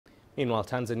Meanwhile,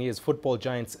 Tanzania's football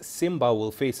giants Simba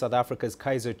will face South Africa's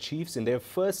Kaizer Chiefs in their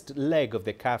first leg of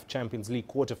the CAF Champions League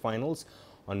quarterfinals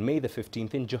on May the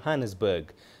 15th in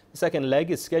Johannesburg. The second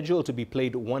leg is scheduled to be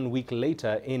played 1 week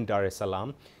later in Dar es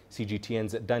Salaam.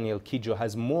 CGTN's Kijo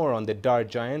has more on the Dar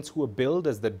Giants, who are billed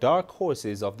as the dark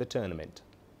horses of the tournament.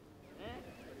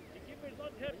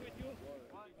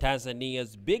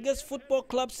 Tanzania's biggest football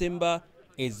club, Simba,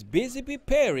 is busy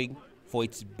preparing for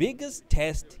its biggest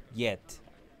test yet.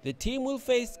 The team will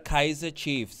face Kaizer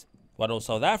Chiefs, one of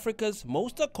South Africa's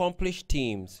most accomplished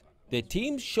teams. The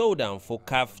team's showdown for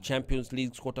CAF Champions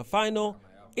League's quarterfinal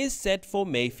is set for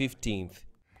May 15th.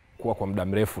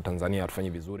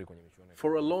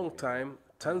 For a long time,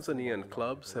 Tanzanian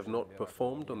clubs have not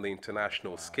performed on the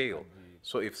international scale.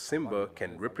 So if Simba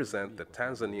can represent the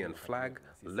Tanzanian flag,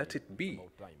 let it be.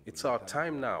 It's our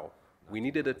time now. We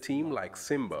needed a team like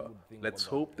Simba. Let's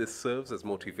hope this serves as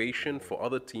motivation for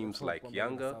other teams like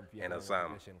Yanga and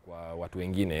Azam.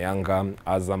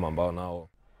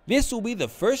 This will be the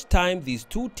first time these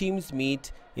two teams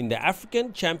meet in the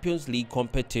African Champions League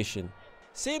competition.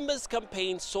 Simba's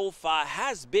campaign so far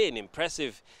has been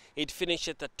impressive. It finished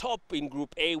at the top in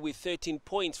Group A with 13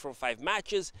 points from 5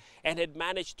 matches and had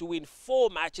managed to win 4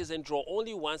 matches and draw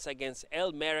only once against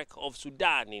El Merreikh of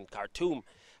Sudan in Khartoum.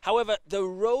 However, the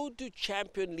road to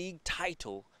Champions League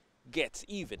title gets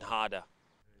even harder.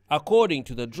 According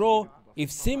to the draw,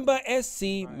 if Simba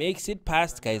SC makes it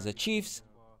past Kaizer Chiefs,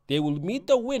 they will meet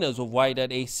the winners of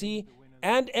Wydad AC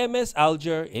and MS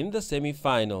Alger in the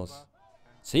semi-finals.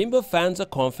 Simba fans are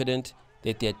confident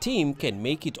that their team can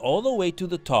make it all the way to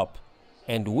the top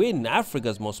and win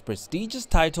Africa's most prestigious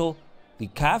title, the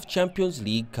CAF Champions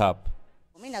League Cup.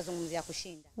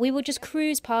 We will just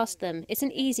cruise past them. It's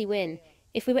an easy win.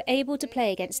 If we were able to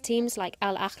play against teams like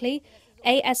Al Ahly,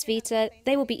 AS Vita,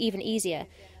 they will be even easier.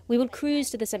 We will cruise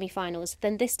to the semi-finals,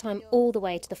 then this time all the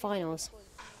way to the finals.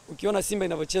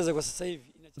 The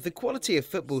quality of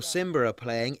football Simba are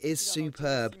playing is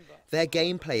superb. Their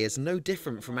gameplay is no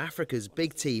different from Africa's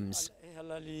big teams.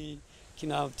 The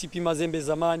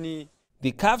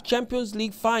CAF Champions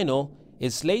League final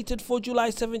is slated for July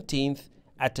 17th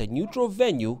at a neutral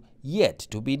venue yet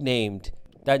to be named.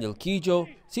 Kijo,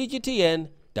 CGTN,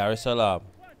 Dar es Salaam.